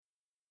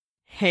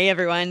Hey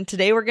everyone,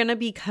 today we're going to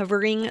be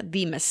covering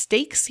the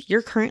mistakes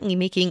you're currently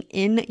making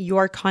in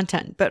your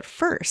content. But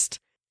first,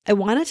 I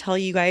want to tell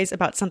you guys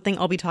about something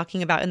I'll be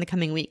talking about in the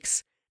coming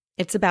weeks.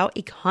 It's about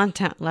a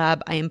content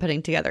lab I am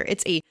putting together.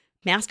 It's a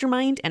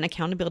mastermind and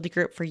accountability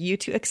group for you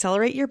to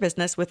accelerate your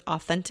business with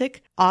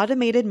authentic,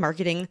 automated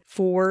marketing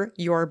for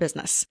your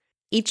business.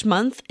 Each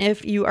month,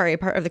 if you are a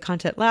part of the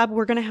Content Lab,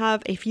 we're going to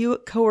have a few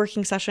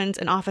co-working sessions,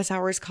 an office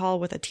hours call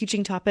with a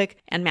teaching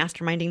topic and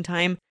masterminding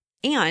time,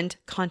 and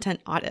content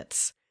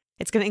audits.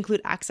 It's going to include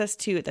access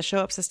to the Show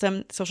Up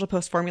system, social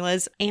post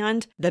formulas,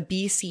 and the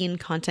Be Seen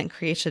content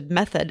creation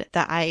method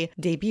that I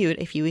debuted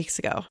a few weeks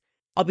ago.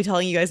 I'll be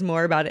telling you guys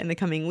more about it in the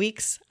coming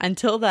weeks.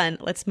 Until then,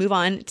 let's move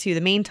on to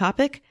the main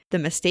topic, the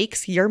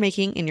mistakes you're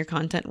making in your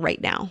content right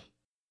now.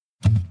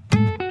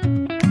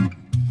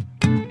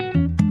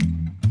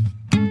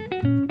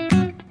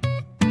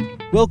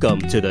 Welcome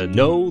to the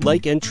Know,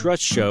 Like, and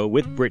Trust Show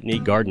with Brittany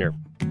Gardner,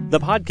 the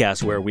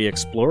podcast where we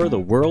explore the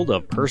world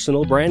of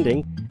personal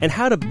branding and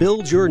how to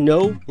build your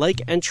know,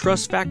 like, and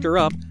trust factor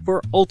up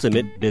for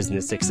ultimate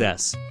business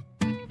success.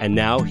 And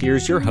now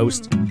here's your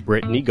host,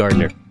 Brittany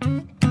Gardner.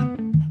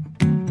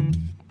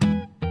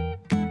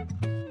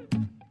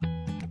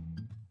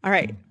 All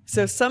right,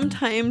 so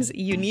sometimes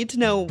you need to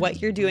know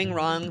what you're doing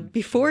wrong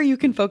before you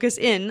can focus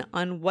in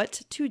on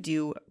what to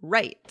do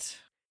right.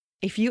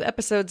 A few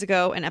episodes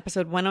ago, in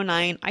episode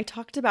 109, I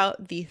talked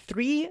about the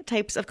 3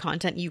 types of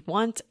content you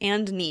want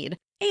and need,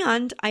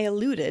 and I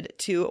alluded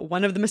to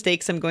one of the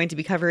mistakes I'm going to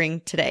be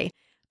covering today.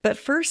 But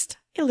first,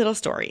 a little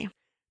story.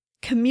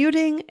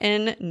 Commuting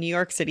in New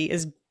York City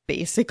is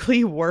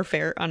basically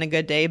warfare on a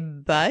good day,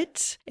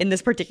 but in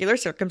this particular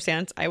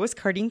circumstance, I was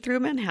carting through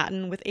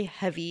Manhattan with a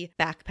heavy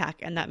backpack,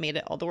 and that made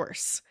it all the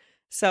worse.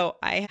 So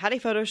I had a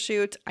photo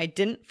shoot. I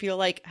didn't feel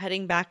like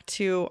heading back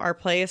to our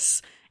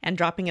place and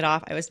dropping it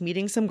off. I was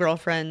meeting some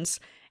girlfriends,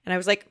 and I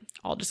was like,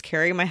 I'll just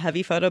carry my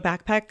heavy photo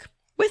backpack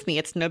with me.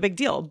 It's no big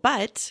deal.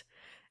 But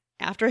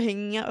after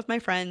hanging out with my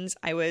friends,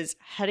 I was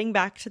heading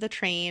back to the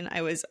train.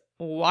 I was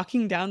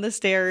walking down the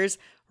stairs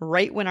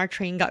right when our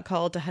train got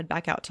called to head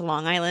back out to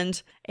Long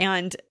Island.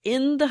 And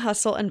in the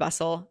hustle and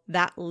bustle,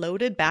 that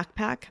loaded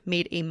backpack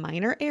made a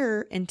minor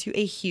error into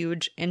a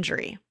huge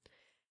injury.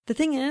 The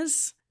thing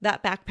is,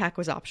 that backpack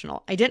was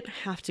optional. I didn't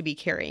have to be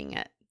carrying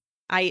it.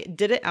 I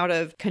did it out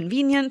of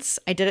convenience.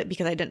 I did it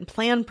because I didn't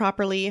plan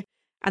properly.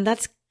 And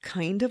that's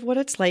kind of what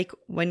it's like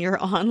when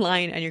you're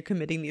online and you're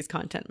committing these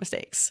content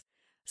mistakes.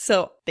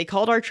 So they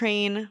called our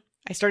train.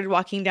 I started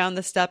walking down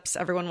the steps.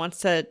 Everyone wants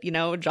to,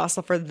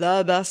 jostle for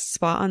the best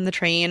spot on the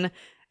train.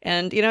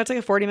 And, it's like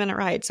a 40-minute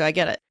ride, so I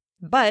get it.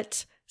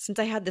 But since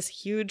I had this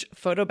huge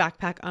photo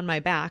backpack on my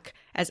back,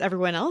 as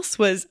everyone else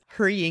was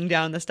hurrying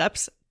down the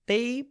steps,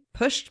 they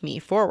pushed me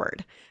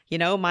forward.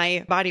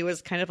 My body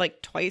was kind of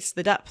like twice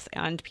the depth,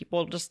 and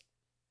people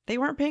they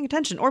weren't paying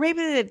attention. Or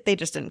maybe they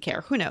just didn't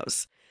care. Who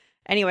knows?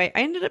 Anyway,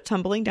 I ended up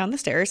tumbling down the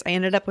stairs. I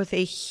ended up with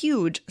a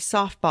huge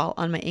softball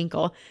on my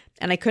ankle,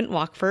 and I couldn't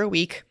walk for a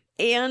week.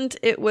 And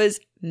it was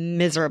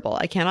miserable.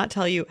 I cannot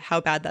tell you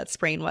how bad that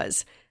sprain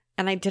was.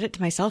 And I did it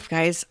to myself,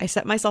 guys. I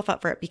set myself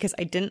up for it because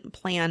I didn't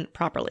plan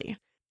properly.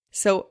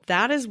 So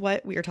that is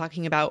what we are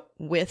talking about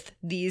with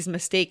these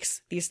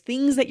mistakes, these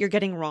things that you're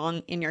getting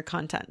wrong in your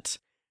content.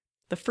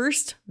 The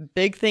first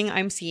big thing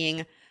I'm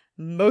seeing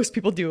most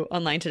people do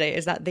online today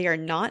is that they are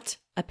not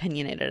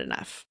opinionated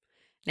enough.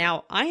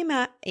 Now, I'm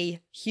at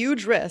a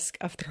huge risk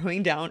of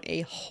throwing down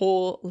a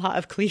whole lot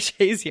of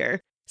cliches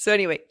here. So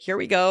anyway, here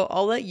we go.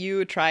 I'll let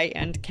you try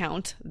and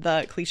count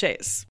the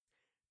cliches.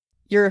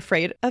 You're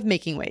afraid of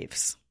making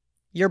waves.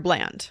 You're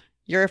bland.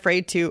 You're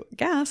afraid to,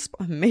 gasp,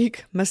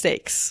 make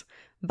mistakes.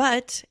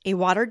 But a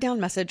watered down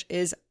message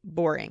is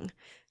boring.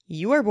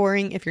 You are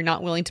boring if you're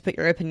not willing to put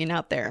your opinion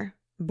out there.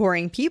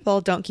 Boring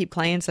people don't keep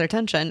clients'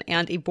 attention,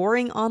 and a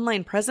boring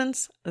online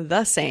presence,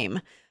 the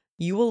same.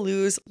 You will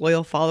lose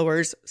loyal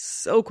followers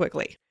so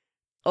quickly.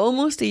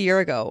 Almost a year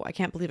ago, I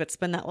can't believe it's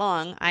been that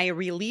long, I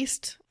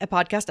released a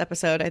podcast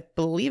episode, I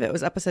believe it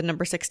was episode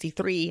number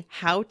 63,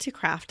 How to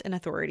Craft an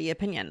Authority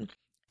Opinion.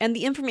 And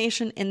the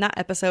information in that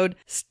episode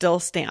still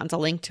stands.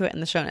 I'll link to it in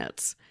the show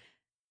notes.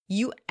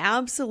 You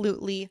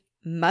absolutely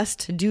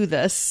must do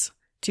this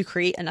to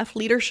create enough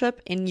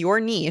leadership in your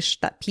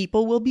niche that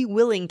people will be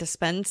willing to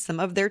spend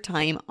some of their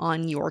time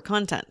on your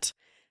content.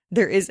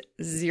 There is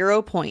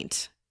 0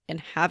 point in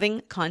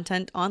having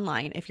content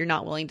online if you're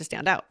not willing to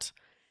stand out.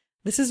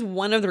 This is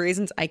one of the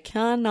reasons I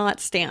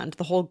cannot stand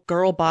the whole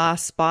girl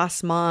boss,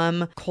 boss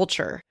mom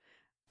culture.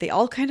 They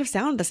all kind of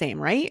sound the same,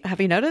 right?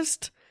 Have you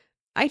noticed?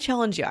 I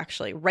challenge you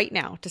actually right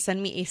now to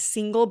send me a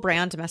single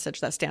brand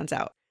message that stands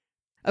out.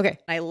 Okay,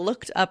 I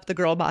looked up the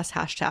girl boss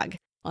hashtag.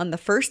 On the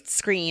first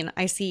screen,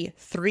 I see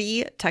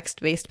 3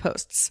 text-based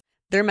posts.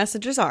 Their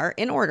messages are,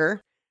 in order,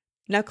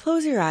 now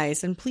close your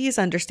eyes and please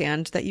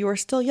understand that you are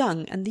still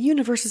young and the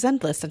universe is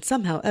endless and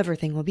somehow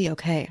everything will be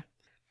okay.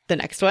 The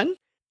next one,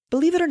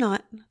 believe it or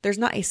not, there's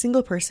not a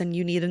single person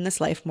you need in this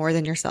life more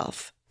than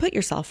yourself. Put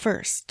yourself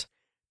first.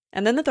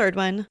 And then the third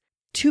one,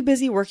 too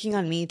busy working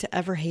on me to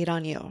ever hate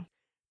on you.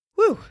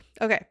 Whew.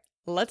 Okay.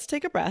 let's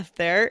take a breath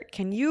there.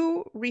 Can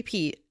you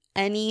repeat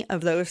any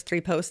of those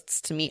 3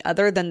 posts to me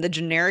other than the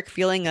generic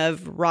feeling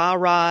of rah,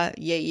 rah,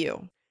 yay,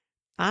 you?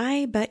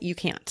 I bet you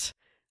can't.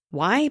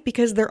 Why?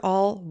 Because they're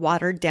all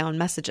watered down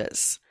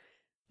messages.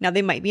 Now,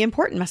 they might be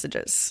important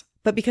messages,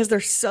 but because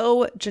they're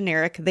so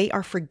generic, they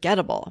are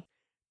forgettable.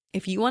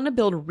 If you want to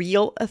build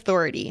real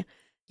authority,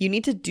 you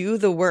need to do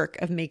the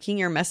work of making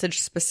your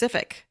message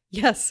specific.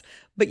 Yes,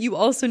 but you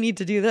also need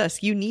to do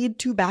this. You need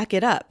to back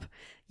it up.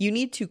 You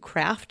need to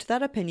craft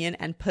that opinion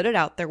and put it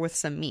out there with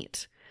some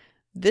meat.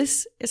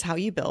 This is how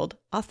you build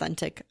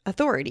authentic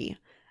authority.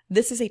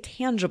 This is a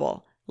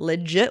tangible,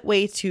 legit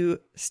way to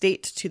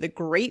state to the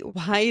great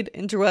wide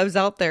interwebs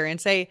out there and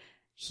say,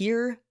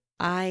 here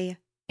I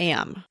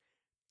am.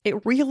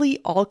 It really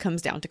all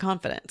comes down to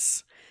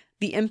confidence.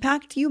 The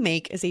impact you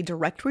make is a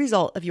direct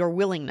result of your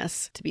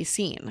willingness to be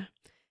seen.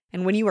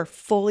 And when you are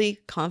fully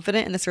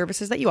confident in the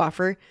services that you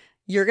offer,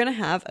 you're going to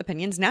have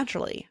opinions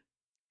naturally.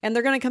 And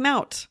they're going to come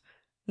out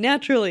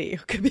naturally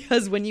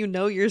because when you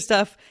know your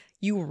stuff,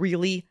 you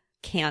really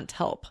can't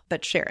help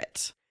but share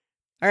it.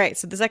 All right,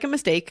 so the second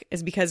mistake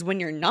is because when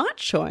you're not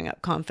showing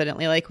up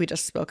confidently, like we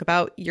just spoke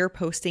about, you're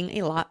posting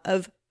a lot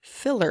of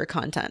filler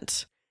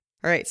content.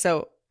 All right,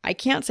 so I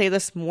can't say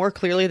this more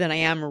clearly than I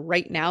am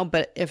right now,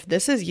 but if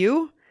this is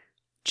you,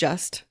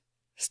 just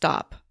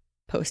stop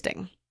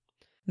posting.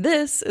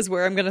 This is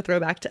where I'm going to throw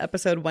back to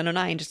episode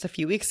 109 just a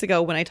few weeks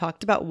ago when I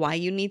talked about why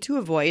you need to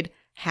avoid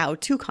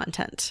how-to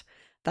content.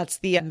 That's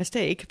the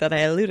mistake that I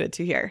alluded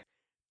to here.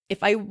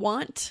 If I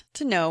want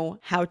to know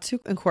how to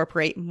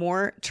incorporate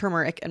more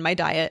turmeric in my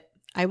diet,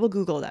 I will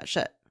Google that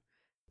shit.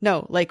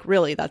 No, like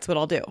really, that's what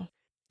I'll do.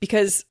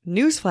 Because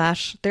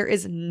newsflash, there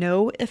is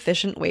no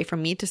efficient way for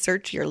me to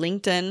search your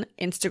LinkedIn,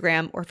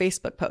 Instagram, or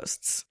Facebook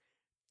posts.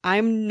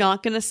 I'm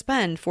not going to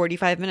spend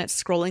 45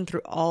 minutes scrolling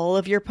through all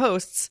of your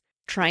posts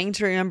trying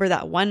to remember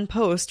that one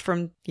post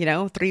from,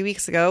 3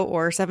 weeks ago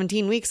or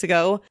 17 weeks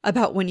ago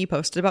about when you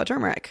posted about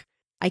turmeric.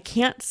 I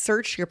can't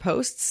search your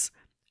posts,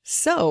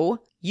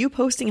 so you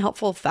posting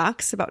helpful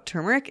facts about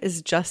turmeric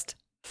is just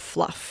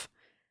fluff.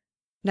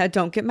 Now,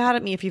 don't get mad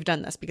at me if you've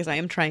done this because I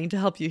am trying to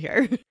help you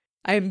here.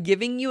 I am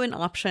giving you an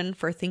option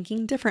for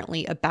thinking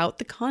differently about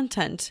the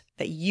content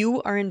that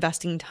you are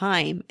investing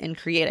time in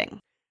creating.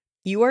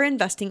 You are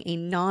investing a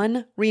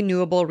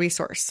non-renewable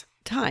resource,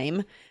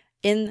 time,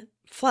 in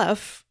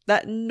fluff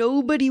that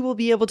nobody will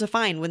be able to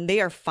find when they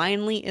are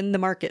finally in the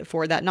market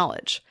for that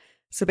knowledge.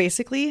 So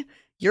basically,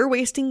 you're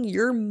wasting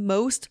your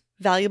most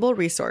valuable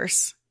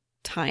resource,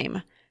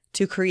 time,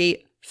 to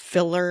create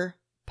filler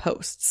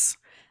posts.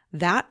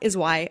 That is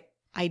why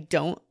I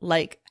don't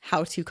like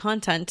how-to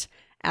content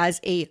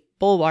as a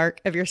bulwark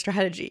of your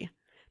strategy.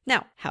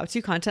 Now,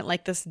 how-to content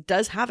like this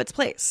does have its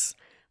place.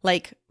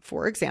 Like,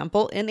 for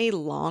example, in a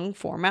long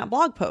format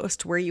blog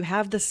post where you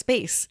have the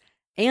space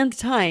and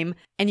time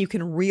and you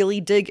can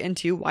really dig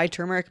into why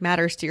turmeric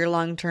matters to your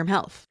long-term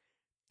health.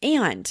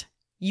 And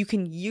you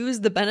can use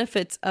the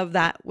benefits of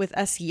that with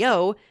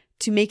SEO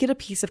to make it a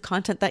piece of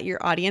content that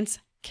your audience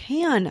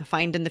can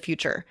find in the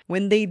future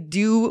when they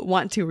do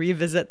want to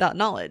revisit that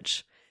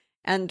knowledge.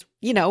 And,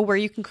 where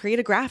you can create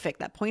a graphic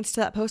that points to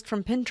that post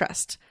from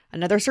Pinterest,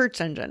 another search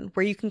engine,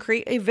 where you can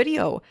create a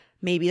video,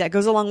 maybe that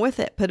goes along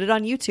with it, put it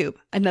on YouTube,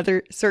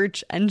 another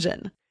search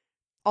engine.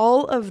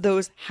 All of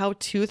those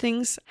how-to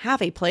things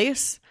have a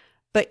place,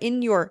 but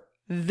in your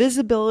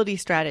visibility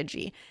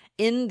strategy,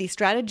 in the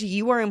strategy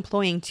you are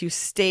employing to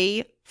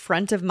stay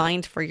front of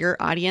mind for your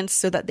audience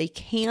so that they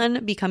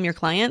can become your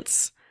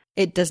clients,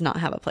 it does not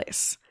have a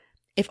place.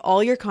 If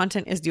all your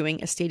content is doing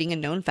is stating a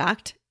known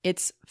fact,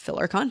 it's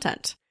filler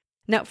content.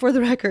 Now, for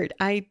the record,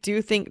 I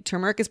do think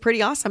turmeric is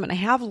pretty awesome, and I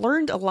have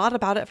learned a lot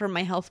about it from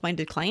my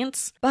health-minded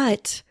clients,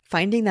 but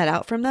finding that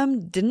out from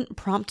them didn't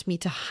prompt me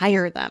to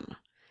hire them.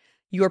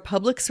 Your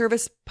public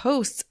service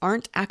posts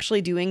aren't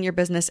actually doing your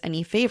business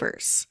any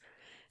favors.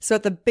 So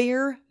at the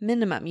bare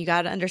minimum, you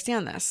got to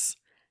understand this.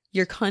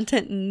 Your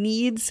content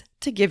needs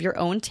to give your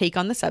own take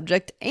on the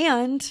subject,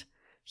 and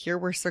here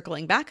we're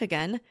circling back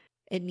again,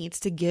 it needs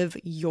to give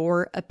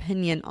your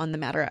opinion on the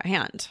matter at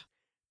hand.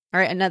 All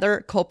right,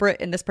 another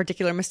culprit in this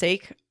particular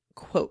mistake,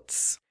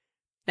 quotes.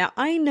 Now,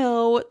 I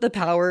know the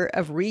power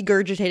of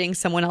regurgitating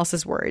someone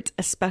else's words,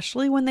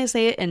 especially when they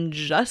say it in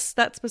just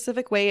that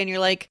specific way, and you're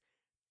like,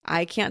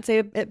 I can't say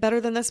it better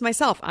than this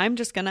myself. I'm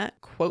just going to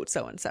quote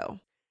so-and-so.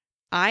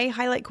 I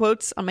highlight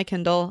quotes on my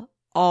Kindle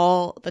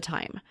all the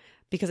time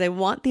because I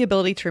want the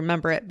ability to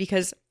remember it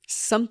because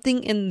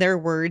something in their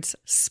words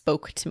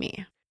spoke to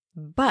me.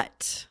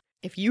 But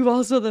if you've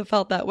also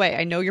felt that way,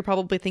 I know you're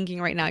probably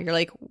thinking right now, you're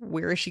like,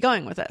 where is she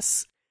going with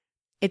this?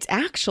 It's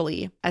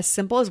actually as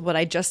simple as what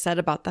I just said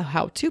about the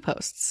how-to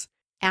posts.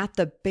 At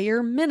the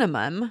bare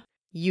minimum,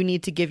 you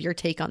need to give your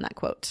take on that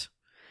quote.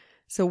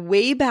 So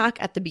way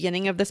back at the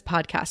beginning of this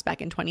podcast,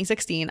 back in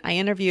 2016, I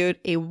interviewed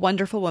a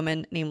wonderful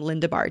woman named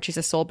Linda Bard. She's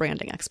a soul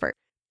branding expert.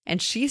 And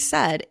she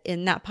said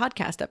in that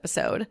podcast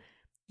episode,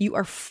 you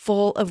are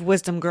full of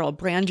wisdom, girl.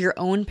 Brand your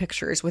own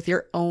pictures with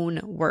your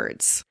own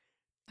words.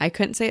 I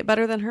couldn't say it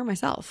better than her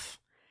myself.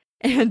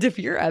 And if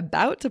you're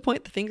about to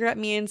point the finger at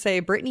me and say,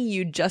 Brittany,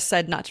 you just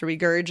said not to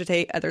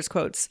regurgitate others'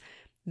 quotes,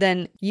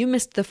 then you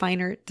missed the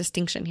finer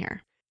distinction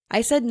here.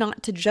 I said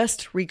not to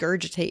just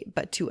regurgitate,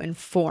 but to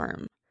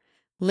inform.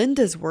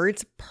 Linda's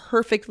words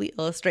perfectly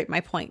illustrate my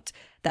point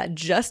that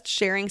just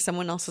sharing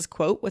someone else's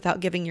quote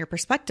without giving your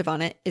perspective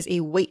on it is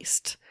a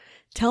waste.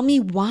 Tell me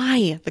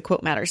why the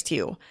quote matters to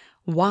you,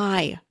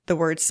 why the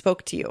words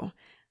spoke to you.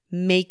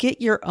 Make it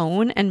your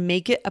own and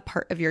make it a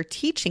part of your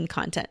teaching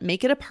content.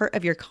 Make it a part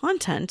of your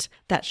content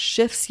that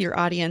shifts your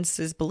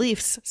audience's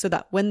beliefs so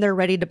that when they're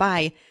ready to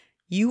buy,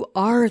 you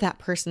are that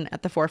person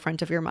at the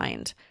forefront of your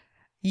mind.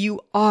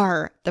 You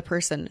are the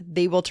person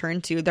they will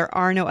turn to. There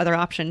are no other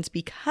options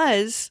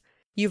because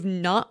you've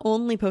not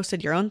only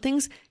posted your own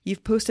things,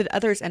 you've posted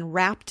others and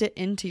wrapped it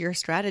into your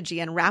strategy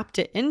and wrapped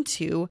it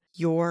into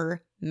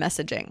your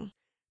messaging.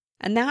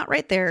 And that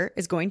right there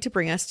is going to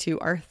bring us to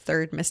our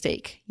third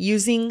mistake,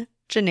 using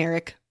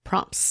generic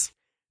prompts.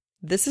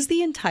 This is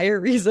the entire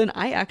reason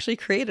I actually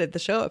created the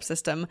Show Up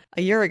system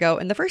a year ago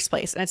in the first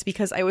place. And it's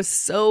because I was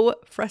so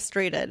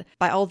frustrated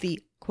by all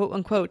the quote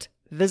unquote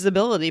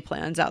visibility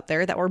plans out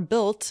there that were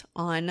built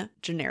on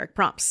generic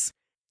prompts.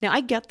 Now,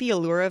 I get the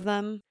allure of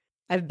them.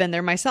 I've been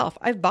there myself.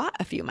 I've bought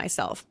a few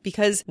myself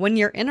because when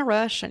you're in a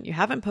rush and you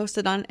haven't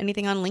posted on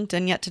anything on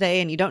LinkedIn yet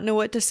today and you don't know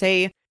what to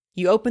say,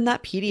 you open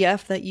that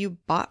PDF that you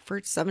bought for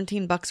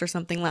 $17 or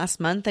something last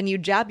month and you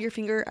jab your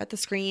finger at the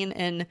screen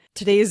in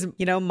today's,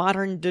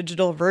 modern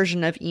digital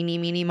version of eeny,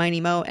 meeny,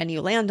 miny, mo, and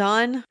you land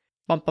on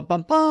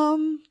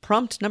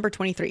prompt number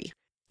 23.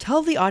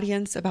 Tell the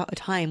audience about a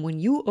time when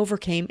you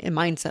overcame a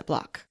mindset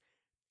block.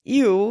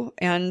 No.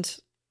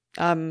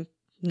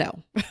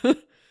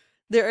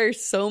 There are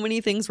so many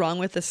things wrong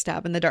with this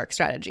stab in the dark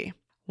strategy.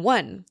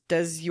 1,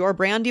 does your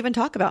brand even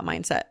talk about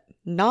mindset?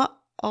 Not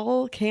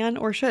all can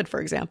or should,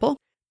 for example.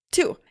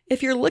 2,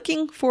 if you're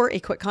looking for a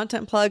quick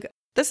content plug,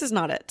 this is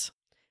not it.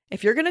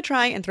 If you're going to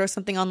try and throw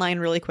something online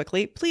really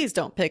quickly, please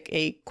don't pick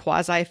a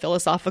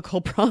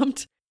quasi-philosophical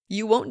prompt.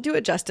 You won't do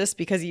it justice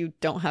because you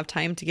don't have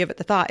time to give it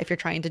the thought if you're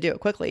trying to do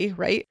it quickly,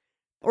 right?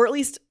 Or at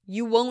least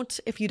you won't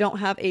if you don't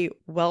have a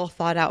well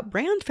thought out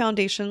brand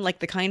foundation like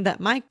the kind that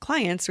my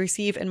clients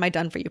receive in my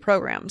Done For You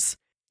programs.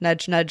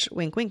 Nudge, nudge,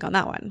 wink, wink on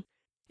that one.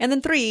 And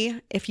then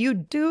 3, if you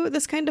do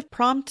this kind of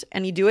prompt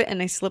and you do it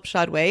in a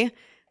slipshod way,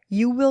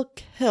 you will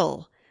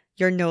kill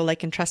your know,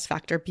 like, and trust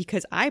factor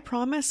because I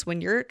promise when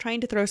you're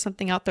trying to throw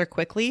something out there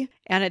quickly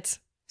and it's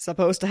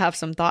supposed to have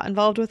some thought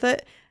involved with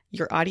it,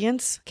 your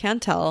audience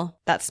can tell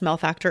that smell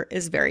factor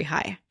is very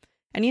high.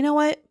 And you know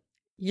what?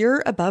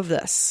 You're above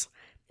this.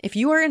 If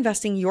you are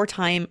investing your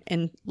time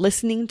in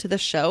listening to the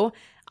show,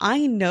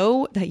 I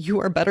know that you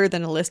are better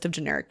than a list of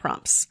generic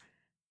prompts.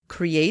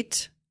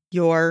 Create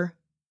your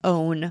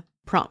own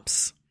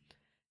prompts.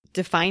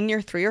 Define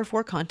your 3 or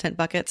 4 content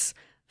buckets,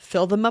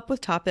 fill them up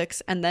with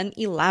topics, and then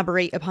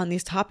elaborate upon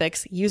these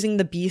topics using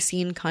the Be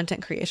Seen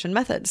content creation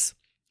methods.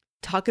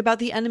 Talk about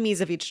the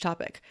enemies of each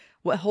topic,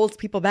 what holds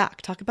people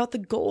back. Talk about the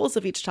goals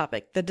of each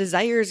topic, the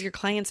desires your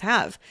clients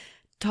have.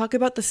 Talk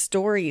about the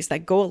stories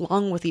that go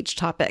along with each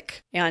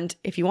topic. And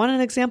if you want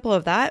an example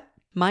of that,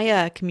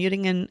 my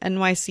Commuting in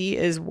NYC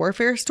is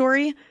Warfare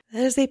story.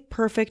 That is a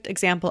perfect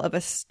example of a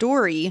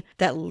story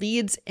that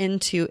leads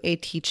into a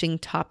teaching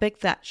topic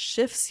that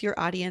shifts your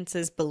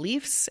audience's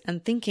beliefs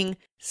and thinking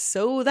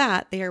so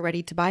that they are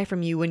ready to buy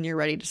from you when you're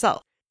ready to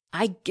sell.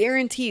 I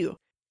guarantee you,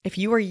 if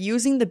you are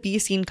using the Be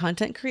Seen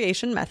content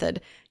creation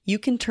method, you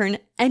can turn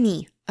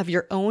any of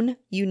your own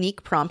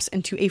unique prompts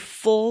into a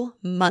full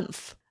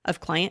month of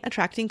client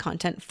attracting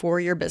content for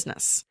your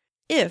business.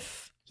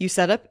 If you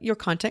set up your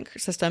content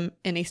system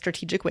in a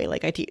strategic way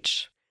like I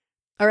teach.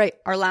 All right,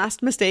 our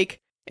last mistake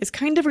is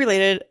kind of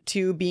related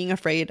to being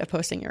afraid of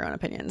posting your own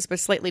opinions, but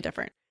slightly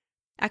different.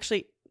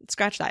 Actually,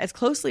 scratch that. It's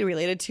closely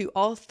related to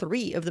all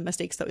 3 of the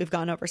mistakes that we've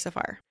gone over so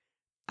far.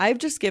 I've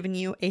just given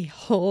you a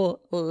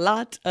whole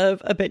lot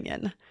of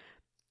opinion.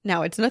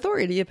 Now, it's an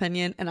authority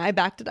opinion, and I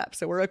backed it up,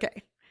 so we're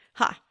okay.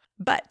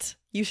 But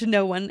you should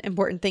know one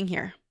important thing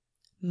here.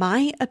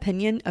 My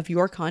opinion of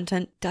your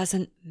content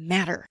doesn't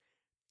matter.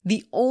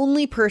 The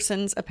only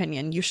person's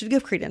opinion you should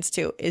give credence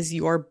to is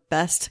your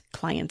best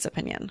client's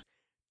opinion.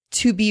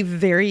 To be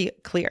very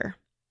clear,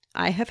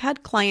 I have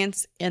had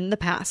clients in the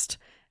past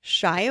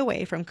shy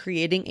away from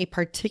creating a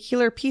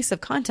particular piece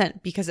of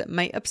content because it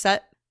might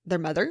upset their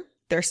mother,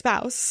 their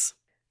spouse,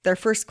 their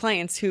first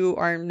clients who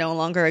are no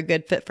longer a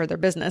good fit for their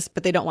business,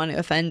 but they don't want to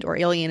offend or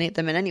alienate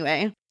them in any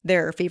way,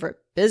 their favorite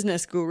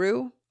business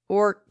guru,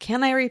 or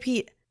can I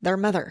repeat, their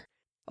mother.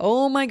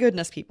 Oh my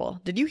goodness, people.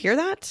 Did you hear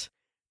that?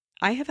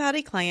 I have had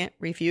a client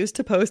refuse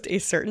to post a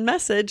certain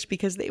message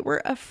because they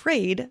were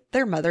afraid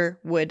their mother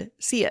would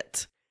see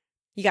it.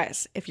 You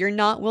guys, if you're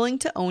not willing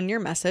to own your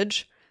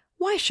message,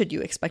 why should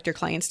you expect your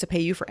clients to pay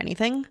you for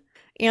anything?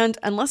 And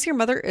unless your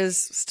mother is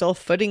still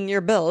footing your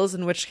bills,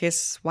 in which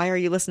case, why are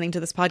you listening to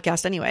this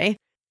podcast anyway?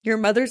 Your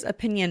mother's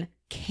opinion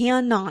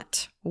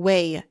cannot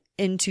weigh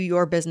into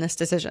your business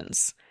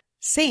decisions.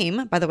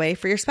 Same, by the way,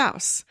 for your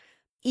spouse.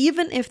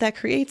 Even if that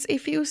creates a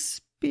few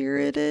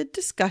spirited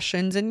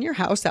discussions in your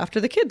house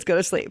after the kids go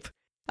to sleep.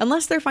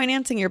 Unless they're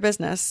financing your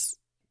business.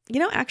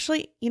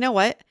 Actually, you know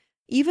what?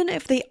 Even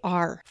if they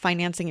are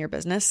financing your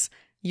business,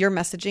 your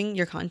messaging,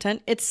 your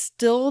content, it's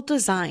still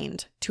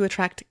designed to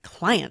attract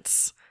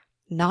clients,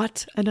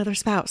 not another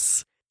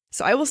spouse.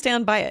 So I will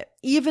stand by it.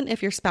 Even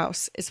if your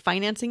spouse is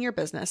financing your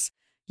business,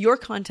 your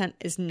content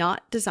is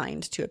not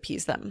designed to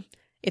appease them.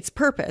 Its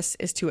purpose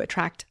is to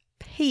attract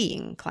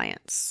paying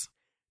clients.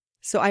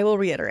 So I will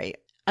reiterate,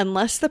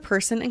 unless the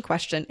person in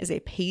question is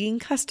a paying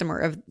customer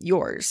of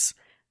yours,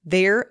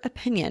 their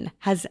opinion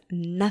has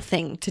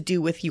nothing to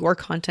do with your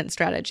content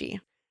strategy.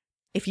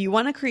 If you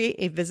want to create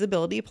a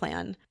visibility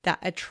plan that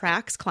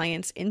attracts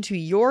clients into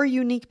your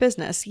unique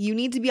business, you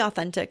need to be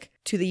authentic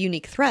to the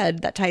unique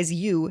thread that ties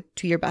you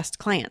to your best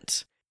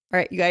client. All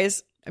right, you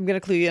guys, I'm going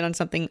to clue you in on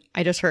something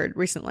I just heard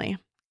recently.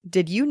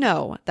 Did you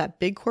know that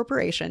big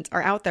corporations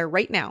are out there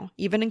right now,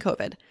 even in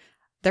COVID?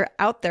 They're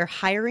out there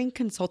hiring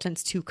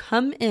consultants to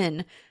come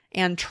in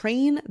and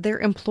train their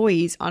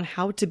employees on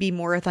how to be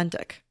more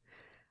authentic.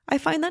 I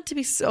find that to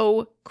be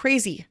so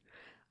crazy.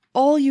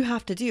 All you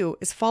have to do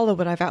is follow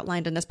what I've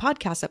outlined in this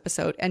podcast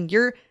episode, and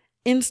you're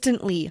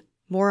instantly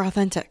more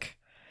authentic.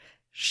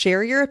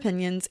 Share your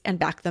opinions and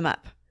back them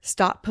up.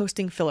 Stop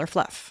posting filler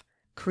fluff.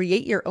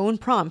 Create your own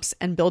prompts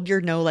and build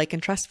your know, like,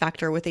 and trust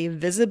factor with a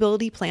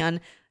visibility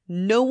plan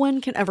no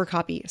one can ever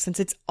copy since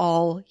it's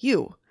all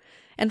you.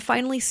 And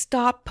finally,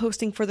 stop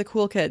posting for the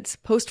cool kids.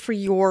 Post for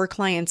your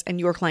clients and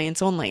your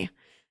clients only.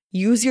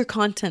 Use your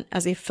content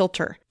as a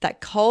filter that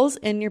calls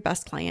in your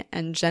best client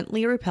and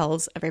gently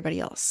repels everybody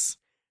else.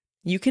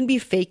 You can be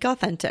fake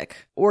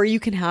authentic, or you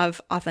can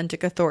have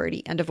authentic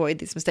authority and avoid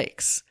these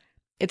mistakes.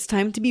 It's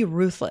time to be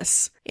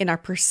ruthless in our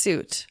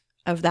pursuit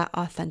of that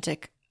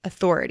authentic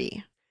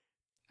authority.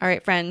 All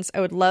right, friends,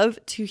 I would love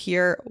to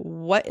hear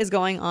what is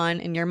going on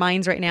in your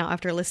minds right now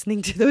after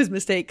listening to those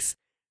mistakes.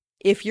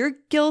 If you're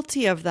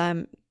guilty of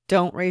them,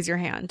 don't raise your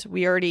hand.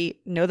 We already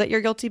know that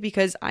you're guilty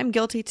because I'm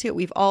guilty too.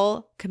 We've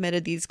all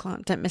committed these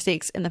content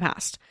mistakes in the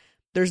past.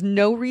 There's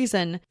no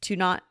reason to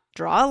not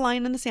draw a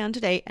line in the sand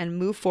today and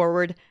move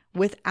forward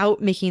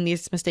without making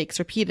these mistakes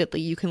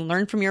repeatedly. You can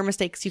learn from your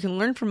mistakes. You can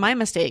learn from my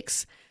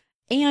mistakes.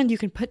 And you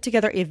can put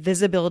together a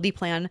visibility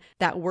plan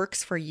that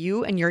works for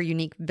you and your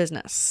unique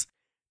business.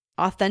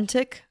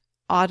 Authentic,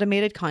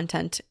 automated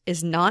content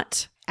is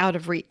not out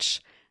of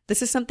reach.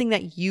 This is something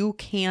that you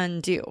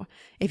can do.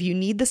 If you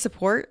need the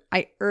support,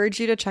 I urge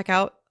you to check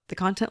out the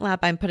content lab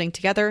I'm putting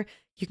together.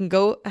 You can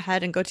go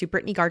ahead and go to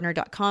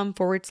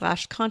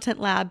brittnygardner.com/content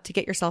lab to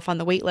get yourself on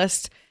the wait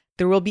list.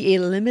 There will be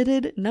a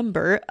limited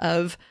number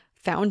of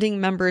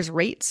founding members'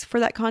 rates for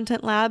that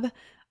content lab.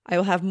 I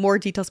will have more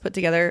details put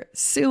together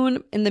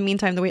soon. In the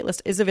meantime, the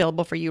waitlist is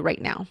available for you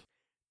right now.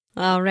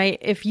 All right.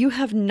 If you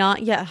have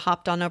not yet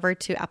hopped on over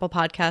to Apple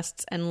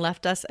Podcasts and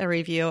left us a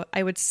review,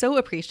 I would so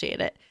appreciate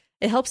it.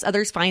 It helps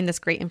others find this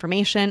great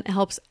information. It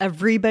helps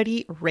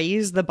everybody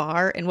raise the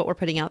bar in what we're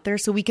putting out there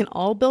so we can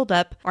all build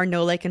up our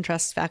know, like, and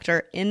trust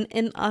factor in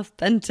an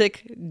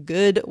authentic,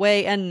 good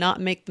way and not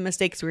make the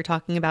mistakes we were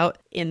talking about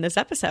in this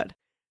episode.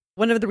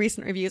 One of the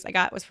recent reviews I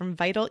got was from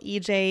Vital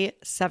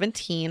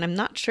EJ17. I'm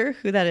not sure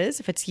who that is.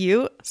 If it's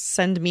you,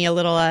 send me a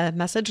little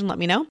message and let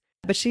me know.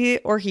 But she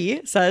or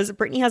he says,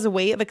 Brittany has a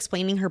way of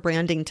explaining her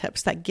branding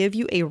tips that give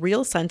you a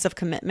real sense of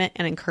commitment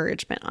and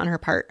encouragement on her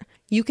part.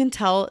 You can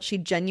tell she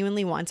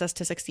genuinely wants us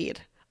to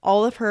succeed.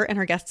 All of her and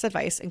her guests'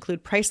 advice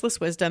include priceless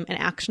wisdom and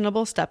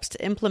actionable steps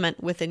to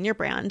implement within your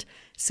brand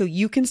so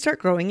you can start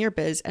growing your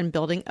biz and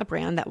building a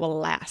brand that will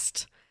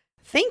last.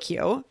 Thank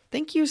you.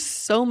 Thank you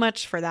so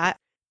much for that.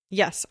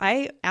 Yes,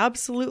 I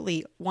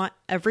absolutely want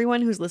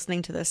everyone who's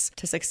listening to this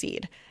to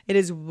succeed. It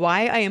is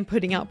why I am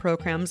putting out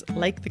programs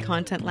like the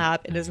Content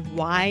Lab. It is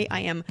why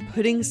I am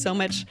putting so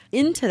much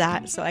into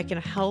that so I can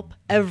help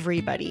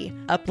everybody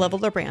up-level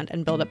their brand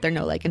and build up their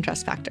know, like, and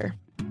trust factor.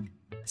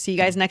 See you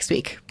guys next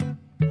week.